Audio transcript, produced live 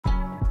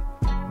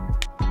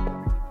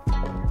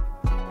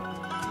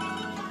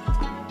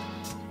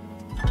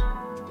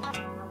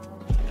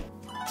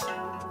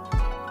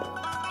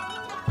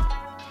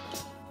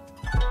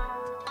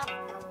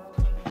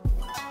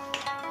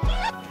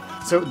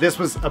So this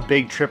was a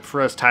big trip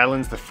for us.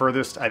 Thailand's the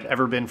furthest I've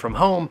ever been from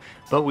home,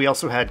 but we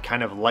also had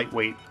kind of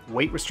lightweight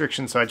weight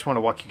restrictions, so I just want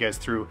to walk you guys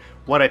through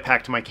what I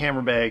packed in my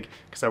camera bag,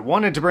 because I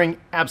wanted to bring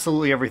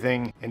absolutely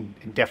everything and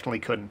definitely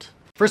couldn't.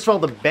 First of all,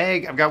 the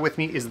bag I've got with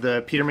me is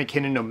the Peter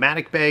McKinnon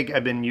Nomadic bag.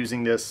 I've been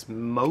using this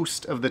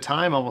most of the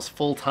time, almost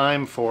full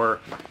time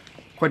for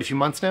quite a few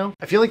months now.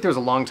 I feel like there was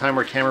a long time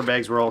where camera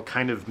bags were all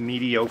kind of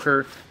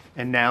mediocre,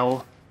 and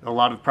now a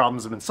lot of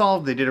problems have been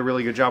solved. They did a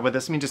really good job with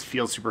this. I mean, it just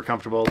feels super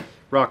comfortable,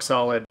 rock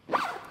solid.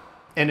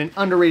 And an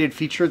underrated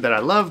feature that I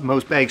love,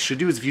 most bags should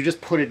do, is if you just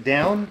put it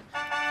down,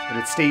 that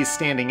it stays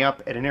standing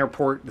up at an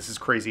airport. This is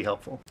crazy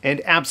helpful.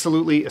 And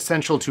absolutely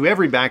essential to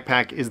every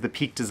backpack is the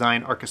Peak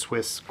Design Arca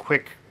Swiss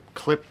Quick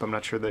Clip. I'm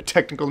not sure the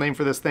technical name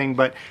for this thing,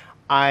 but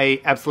I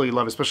absolutely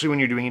love it, especially when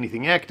you're doing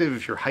anything active,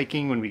 if you're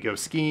hiking, when we go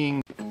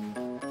skiing.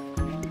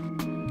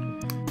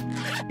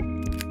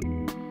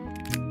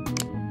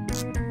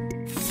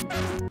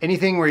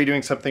 Anything where you're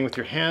doing something with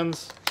your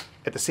hands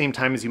at the same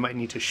time as you might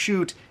need to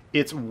shoot,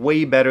 it's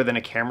way better than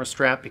a camera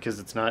strap because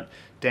it's not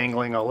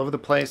dangling all over the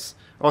place.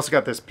 I've also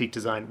got this Peak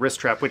Design wrist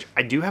strap, which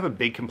I do have a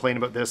big complaint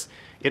about this.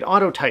 It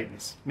auto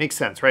tightens. Makes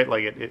sense, right?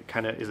 Like it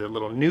kind of is a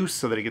little noose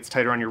so that it gets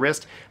tighter on your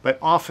wrist, but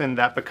often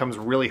that becomes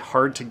really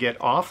hard to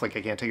get off. Like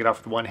I can't take it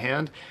off with one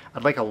hand.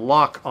 I'd like a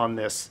lock on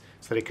this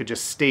so that it could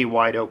just stay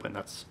wide open.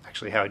 That's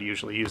actually how I'd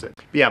usually use it.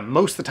 But yeah,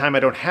 most of the time I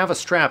don't have a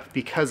strap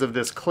because of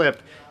this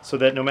clip, so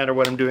that no matter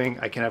what I'm doing,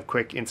 I can have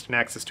quick, instant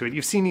access to it.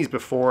 You've seen these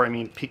before. I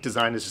mean, Peak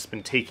Design has just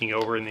been taking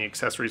over in the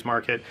accessories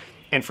market,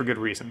 and for good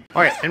reason.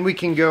 All right, and we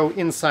can go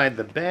inside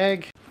the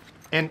bag.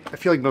 And I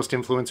feel like most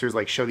influencers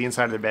like show the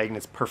inside of their bag and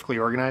it's perfectly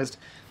organized.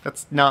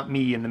 That's not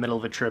me in the middle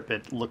of a trip.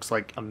 It looks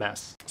like a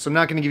mess. So I'm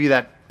not gonna give you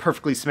that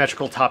perfectly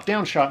symmetrical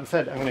top-down shot.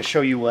 Instead, I'm gonna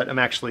show you what I'm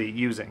actually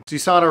using. So you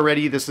saw it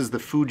already. This is the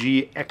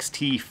Fuji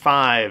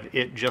X-T5.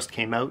 It just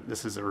came out.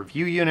 This is a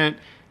review unit,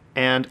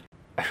 and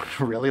I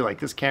really like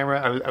this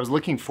camera. I was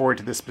looking forward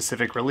to this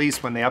specific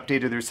release when they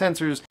updated their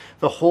sensors.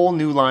 The whole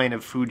new line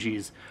of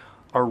Fujis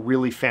are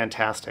really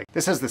fantastic.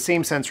 This has the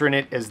same sensor in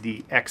it as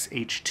the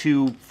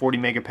XH2, 40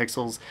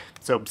 megapixels.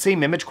 So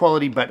same image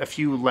quality, but a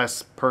few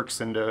less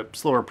perks and a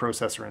slower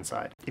processor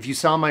inside. If you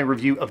saw my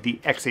review of the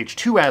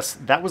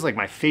XH2S, that was like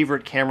my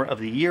favorite camera of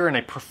the year, and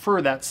I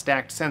prefer that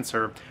stacked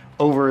sensor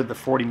over the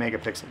 40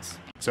 megapixels.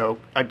 So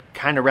I'd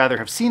kind of rather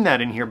have seen that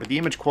in here, but the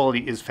image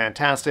quality is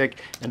fantastic.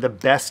 And the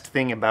best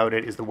thing about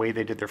it is the way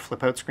they did their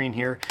flip out screen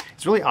here.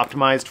 It's really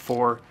optimized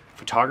for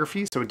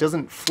photography, so it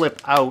doesn't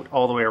flip out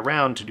all the way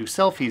around to do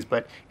selfies,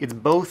 but it's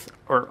both,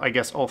 or I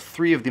guess all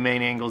three of the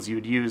main angles you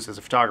would use as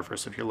a photographer.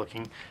 So if you're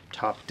looking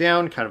top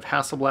down, kind of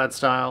Hasselblad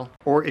style,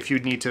 or if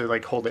you'd need to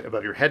like hold it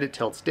above your head, it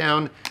tilts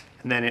down,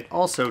 and then it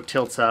also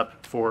tilts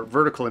up for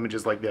vertical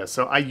images like this.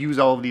 So I use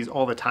all of these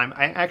all the time.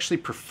 I actually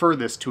prefer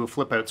this to a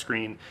flip out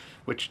screen,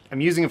 which I'm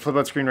using a flip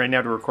out screen right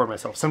now to record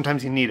myself.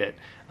 Sometimes you need it,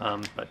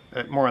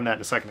 but more on that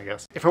in a second, I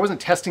guess. If I wasn't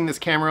testing this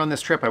camera on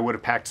this trip, I would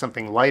have packed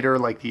something lighter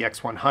like the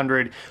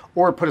X100,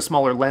 or put a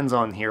smaller lens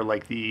on here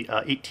like the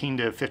 18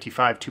 to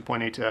 55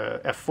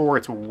 2.8 f4.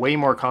 It's way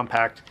more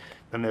compact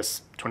than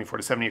this 24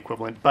 to 70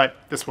 equivalent, but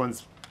this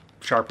one's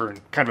sharper and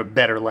kind of a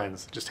better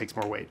lens. It just takes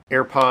more weight.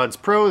 AirPods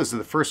Pro, this is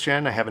the first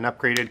gen. I haven't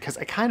upgraded because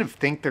I kind of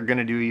think they're going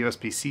to do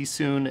USB-C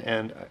soon,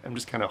 and I'm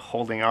just kind of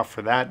holding off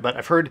for that, but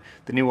I've heard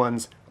the new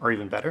ones are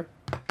even better.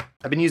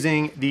 I've been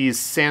using these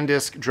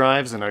SanDisk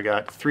drives, and I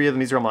got 3 of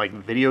them. These are like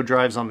video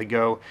drives on the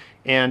go,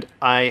 and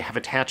I have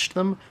attached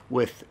them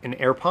with an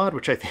AirPod,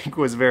 which I think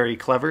was very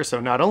clever.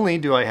 So not only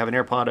do I have an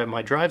AirPod at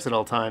my drives at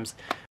all times,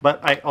 but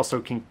I also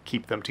can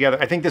keep them together.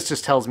 I think this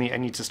just tells me I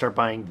need to start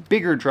buying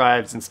bigger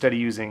drives instead of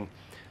using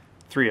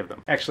 3 of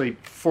them. Actually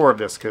 4 of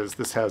this, because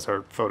this has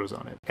our photos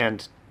on it,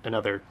 and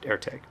another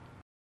AirTag.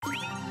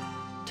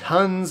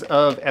 Tons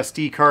of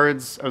SD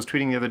cards. I was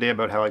tweeting the other day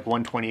about how like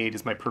 128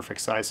 is my perfect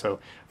size, so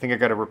I think I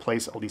got to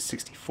replace all these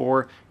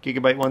 64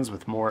 gigabyte ones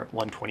with more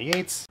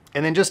 128s.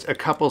 And then just a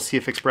couple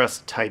CF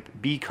Express Type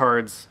B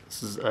cards.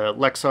 This is a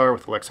Lexar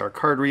with a Lexar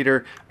card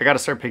reader. I got to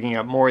start picking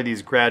up more of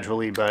these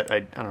gradually, but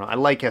I don't know, I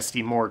like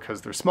SD more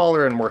because they're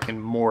smaller and work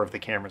in more of the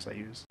cameras I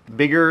use.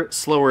 Bigger,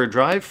 slower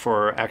drive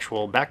for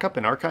actual backup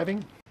and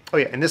archiving. Oh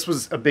yeah, and this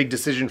was a big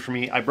decision for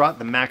me. I brought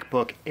the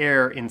MacBook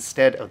Air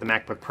instead of the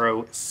MacBook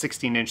Pro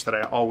 16-inch that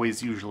I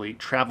always usually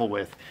travel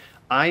with.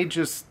 I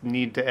just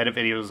need to edit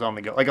videos on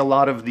the go. Like a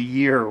lot of the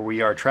year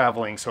we are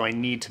traveling, so I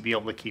need to be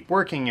able to keep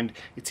working, and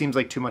it seems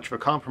like too much of a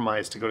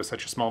compromise to go to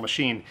such a small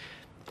machine.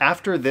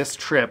 After this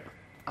trip,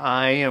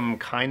 I am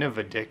kind of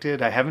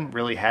addicted. I haven't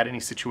really had any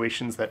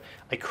situations that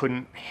I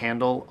couldn't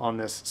handle on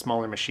this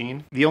smaller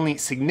machine. The only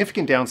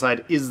significant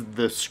downside is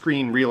the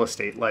screen real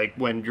estate. Like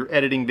when you're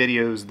editing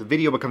videos, the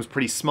video becomes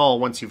pretty small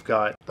once you've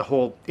got the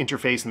whole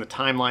interface and the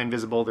timeline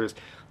visible. There's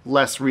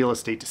less real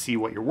estate to see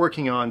what you're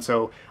working on.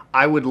 So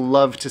I would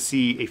love to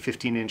see a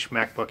 15-inch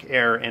MacBook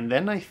Air, and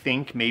then I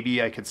think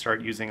maybe I could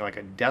start using like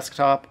a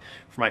desktop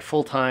for my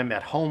full-time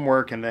at home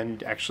work, and then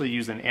actually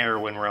use an Air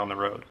when we're on the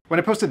road. When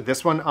I posted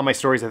this one on my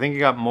stories, I think I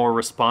got more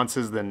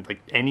responses than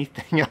like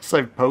anything else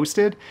I've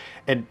posted,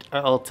 and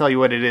I'll tell you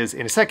what it is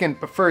in a second,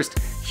 but first,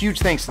 huge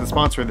thanks to the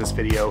sponsor of this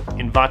video,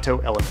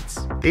 Envato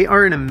Elements. They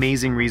are an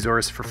amazing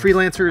resource for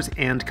freelancers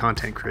and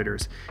content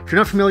creators. If you're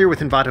not familiar with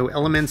Envato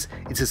Elements,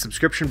 it's a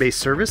subscription-based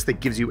service that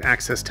gives you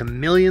access to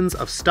millions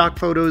of stock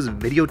photos,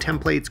 video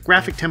templates,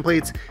 graphic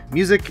templates,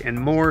 music, and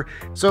more.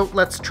 So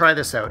let's try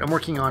this out. I'm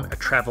working on a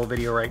travel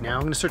video right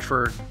now. I'm gonna search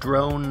for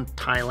drone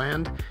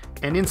Thailand,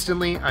 and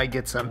instantly I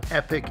get some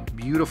epic,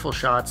 beautiful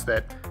shots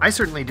that I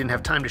certainly didn't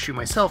have time to shoot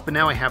myself, but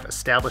now I have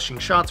establishing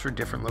shots for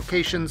different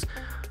locations.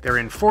 They're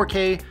in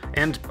 4K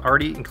and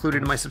already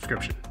included in my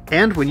subscription.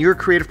 And when your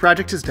creative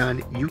project is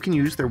done, you can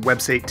use their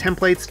website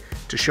templates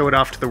to show it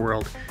off to the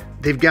world.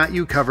 They've got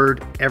you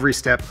covered every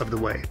step of the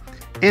way.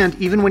 And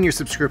even when your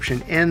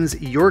subscription ends,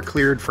 you're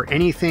cleared for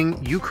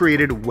anything you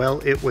created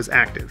while it was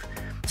active.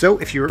 So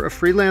if you're a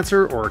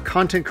freelancer or a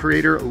content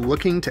creator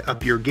looking to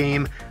up your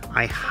game,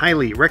 I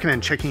highly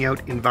recommend checking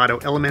out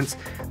Envato Elements.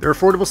 Their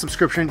affordable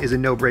subscription is a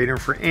no-brainer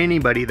for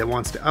anybody that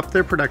wants to up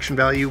their production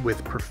value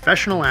with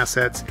professional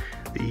assets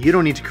that you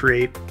don't need to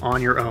create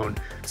on your own,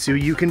 so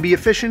you can be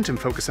efficient and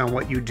focus on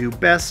what you do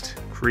best,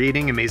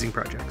 creating amazing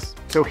projects.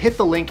 So hit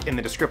the link in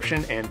the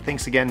description, and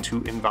thanks again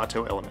to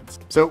Envato Elements.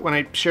 So when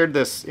I shared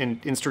this in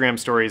Instagram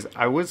stories,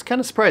 I was kind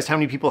of surprised how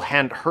many people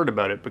hadn't heard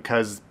about it,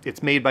 because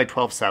it's made by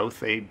 12 South.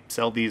 They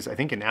sell these, I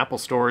think, in Apple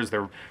stores.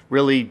 They're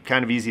really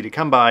kind of easy to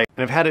come by,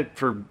 and I've had it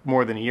for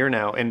more than a year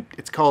now, and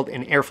it's called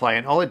an AirFly,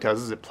 and all it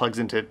does is it plugs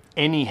into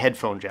any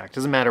headphone jack,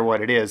 doesn't matter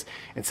what it is,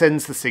 and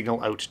sends the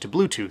signal out to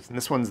Bluetooth. And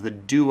this one's the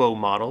Duo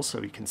model,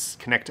 so you can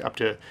connect up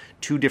to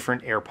 2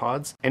 different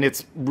AirPods, and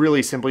it's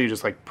really simple. You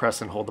just like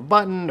press and hold the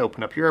button,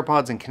 open up your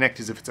AirPods, and connect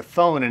as if it's a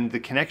phone, and the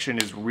connection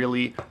is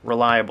really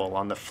reliable.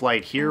 On the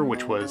flight here,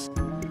 which was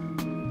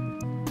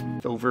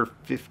over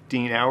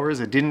 15 hours,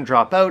 it didn't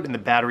drop out and the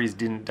batteries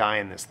didn't die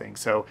in this thing.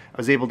 So I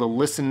was able to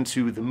listen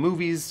to the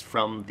movies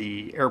from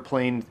the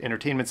airplane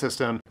entertainment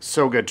system.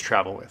 So good to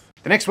travel with.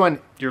 The next one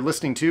you're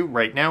listening to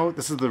right now,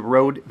 this is the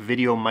Rode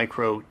Video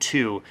Micro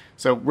 2.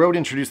 So Rode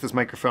introduced this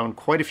microphone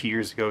quite a few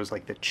years ago as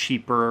like the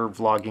cheaper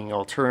vlogging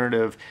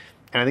alternative,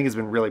 and I think it's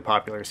been really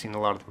popular. I've seen a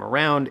lot of them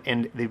around,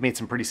 and they've made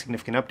some pretty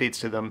significant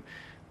updates to them.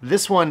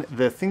 This one,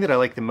 the thing that I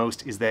like the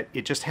most is that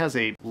it just has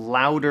a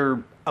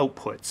louder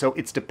output. So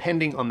it's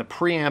depending on the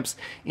preamps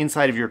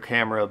inside of your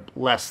camera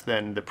less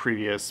than the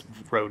previous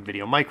Rode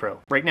Video Micro.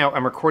 Right now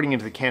I'm recording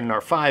into the Canon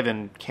R5,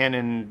 and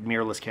Canon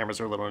mirrorless cameras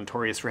are a little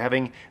notorious for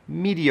having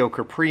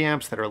mediocre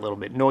preamps that are a little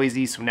bit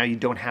noisy, so now you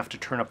don't have to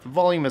turn up the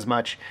volume as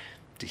much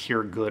to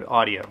hear good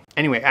audio.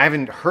 Anyway, I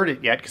haven't heard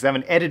it yet because I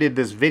haven't edited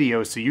this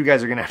video, so you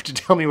guys are gonna have to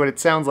tell me what it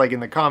sounds like in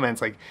the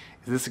comments. Like,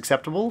 is this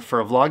acceptable for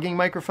a vlogging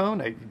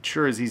microphone? It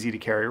sure is easy to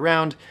carry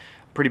around.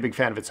 Pretty big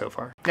fan of it so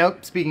far. Now,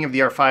 speaking of the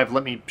R5,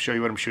 let me show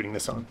you what I'm shooting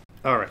this on.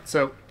 All right,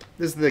 so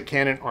this is the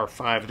Canon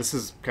R5. This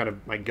is kind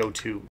of my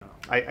go-to.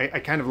 I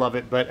kind of love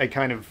it, but I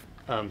kind of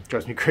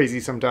drives me crazy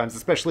sometimes,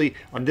 especially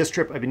on this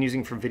trip. I've been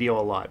using for video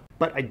a lot,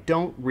 but I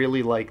don't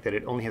really like that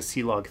it only has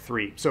C-Log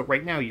 3. So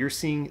right now you're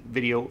seeing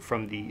video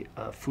from the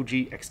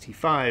Fuji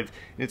X-T5, and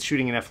it's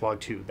shooting in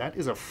F-Log 2. That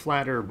is a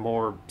flatter,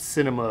 more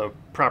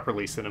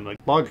properly cinema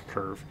log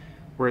curve,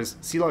 whereas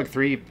C-Log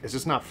 3 is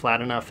just not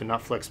flat enough and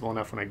not flexible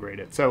enough when I grade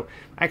it. So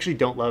I actually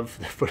don't love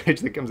the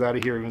footage that comes out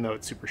of here, even though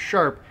it's super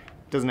sharp.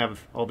 Doesn't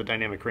have all the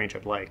dynamic range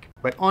I'd like.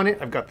 But on it,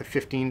 I've got the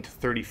 15 to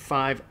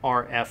 35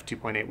 RF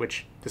 2.8,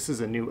 which this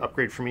is a new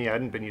upgrade for me. I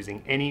hadn't been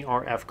using any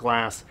RF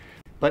glass,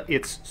 but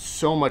it's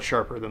so much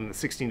sharper than the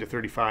 16 to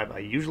 35 I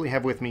usually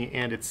have with me,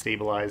 and it's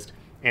stabilized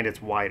and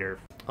it's wider.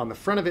 On the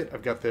front of it,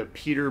 I've got the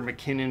Peter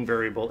McKinnon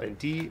variable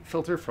ND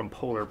filter from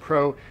Polar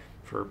Pro.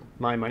 For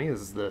my money, this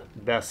is the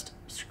best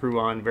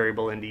screw-on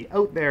variable ND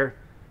out there,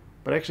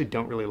 but I actually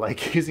don't really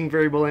like using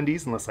variable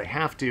NDs unless I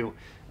have to.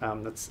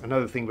 That's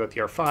another thing about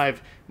the R5,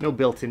 no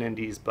built-in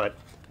NDs, but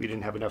we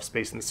didn't have enough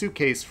space in the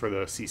suitcase for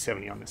the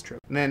C70 on this trip.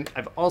 And then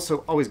I've also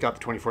always got the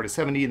 24 to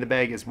 70 in the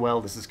bag as well.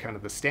 This is kind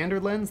of the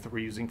standard lens that we're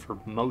using for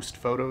most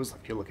photos.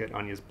 If you look at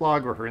Anya's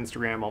blog or her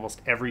Instagram,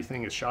 almost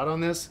everything is shot on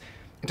this.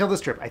 Until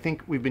this trip, I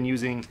think we've been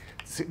using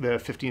the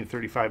 15 to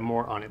 35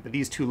 more on it, but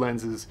these two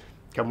lenses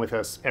come with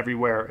us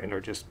everywhere and are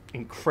just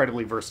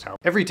incredibly versatile.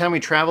 Every time we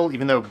travel,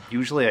 even though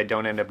usually I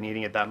don't end up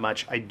needing it that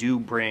much, I do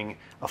bring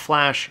a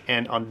flash,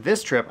 and on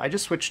this trip I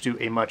just switched to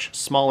a much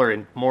smaller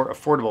and more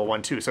affordable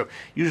one too. So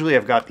usually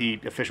I've got the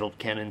official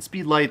Canon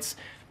speed lights,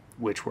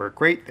 which work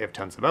great. They have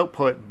tons of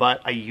output, but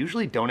I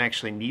usually don't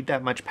actually need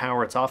that much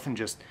power. It's often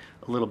just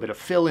a little bit of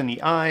fill in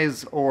the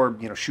eyes, or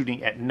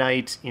shooting at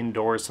night,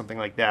 indoors, something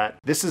like that.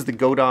 This is the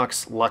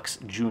Godox Lux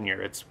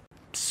Junior. It's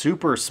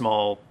super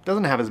small,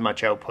 doesn't have as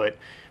much output,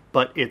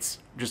 but it's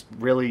just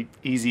really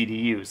easy to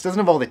use. It doesn't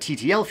have all the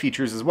TTL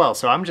features as well,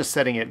 so I'm just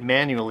setting it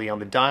manually on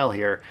the dial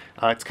here.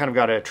 It's kind of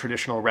got a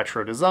traditional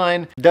retro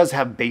design. It does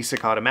have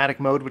basic automatic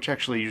mode, which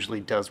actually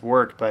usually does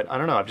work, but I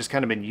don't know, I've just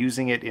kind of been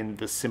using it in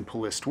the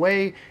simplest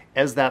way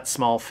as that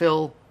small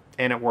fill,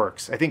 and it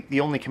works. I think the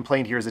only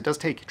complaint here is it does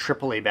take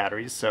AAA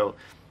batteries, so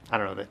I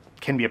don't know, that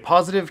can be a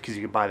positive because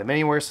you can buy them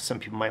anywhere, so some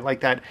people might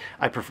like that.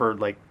 I prefer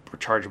like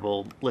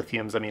rechargeable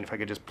lithiums. I mean, if I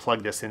could just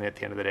plug this in at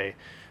the end of the day,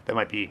 that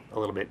might be a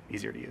little bit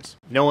easier to use.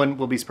 No one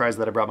will be surprised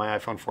that I brought my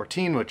iPhone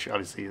 14, which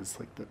obviously is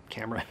like the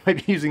camera I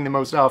might be using the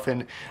most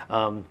often,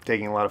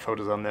 taking a lot of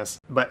photos on this.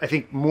 But I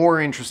think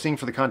more interesting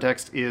for the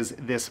context is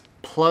this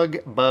Plug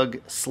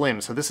Bug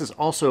Slim. So this is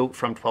also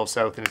from 12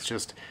 South, and it's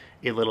just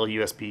a little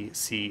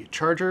USB-C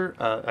charger.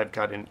 I've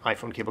got an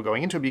iPhone cable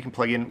going into it, but you can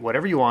plug in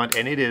whatever you want,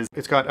 and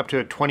it's got up to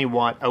a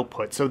 20-watt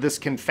output. So this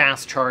can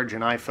fast charge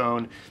an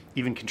iPhone,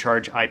 even can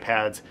charge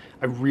iPads.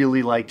 I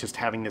really like just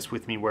having this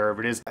with me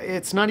wherever it is.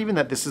 It's not even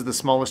that this is the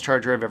smallest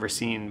charger I've ever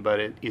seen, but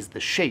it is the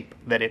shape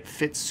that it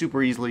fits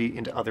super easily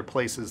into other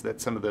places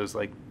that some of those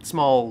like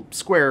small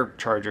square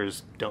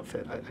chargers don't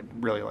fit. I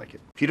really like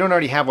it. If you don't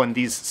already have one,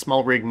 these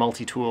Smallrig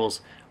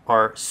multi-tools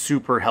are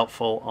super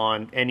helpful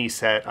on any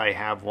set. I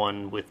have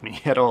one with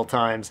me at all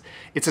times.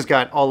 It's just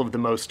got all of the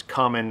most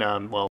common,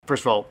 well,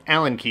 first of all,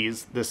 Allen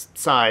keys, this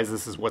size,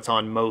 this is what's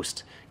on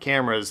most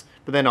cameras,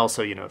 but then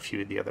also, you know, a few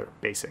of the other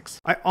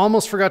basics. I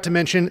almost forgot to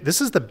mention, this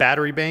is the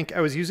battery bank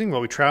I was using while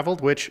we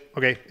traveled, which,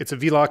 okay, it's a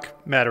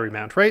V-Lock battery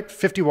mount, right?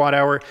 50 watt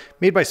hour,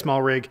 made by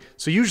Smallrig.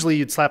 So usually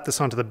you'd slap this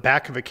onto the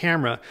back of a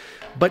camera,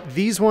 but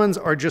these ones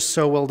are just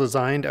so well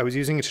designed. I was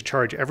using it to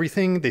charge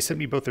everything. They sent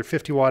me both their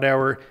 50 watt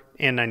hour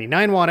and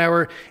 99 watt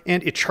hour,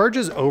 and it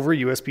charges over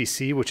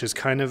USB-C, which is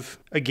kind of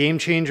a game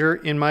changer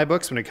in my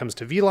books when it comes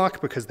to V-Lock,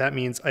 because that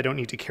means I don't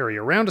need to carry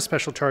around a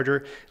special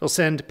charger. It'll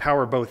send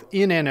power both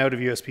in and out of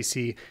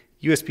USB-C,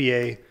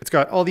 USB-A. It's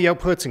got all the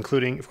outputs,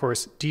 including, of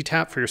course,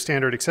 D-tap for your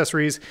standard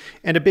accessories,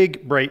 and a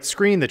big bright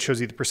screen that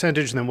shows you the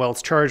percentage, and then while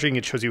it's charging,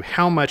 it shows you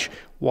how much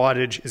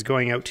wattage is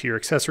going out to your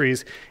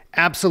accessories.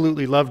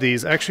 Absolutely love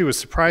these. I actually was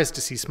surprised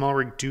to see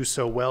Smallrig do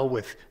so well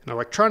with an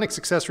electronics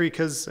accessory,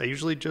 because I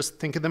usually just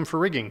think of them for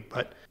rigging,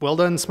 but well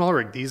done,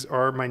 Smallrig. These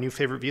are my new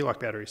favorite V-Lock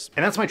batteries.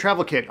 And that's my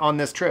travel kit on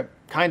this trip.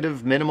 Kind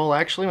of minimal,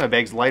 actually. My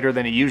bag's lighter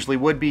than it usually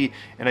would be,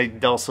 and I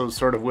also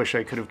sort of wish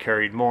I could have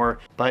carried more.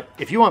 But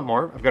if you want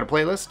more, I've got a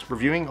playlist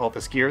reviewing all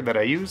this gear that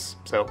I use,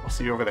 so I'll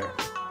see you over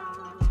there.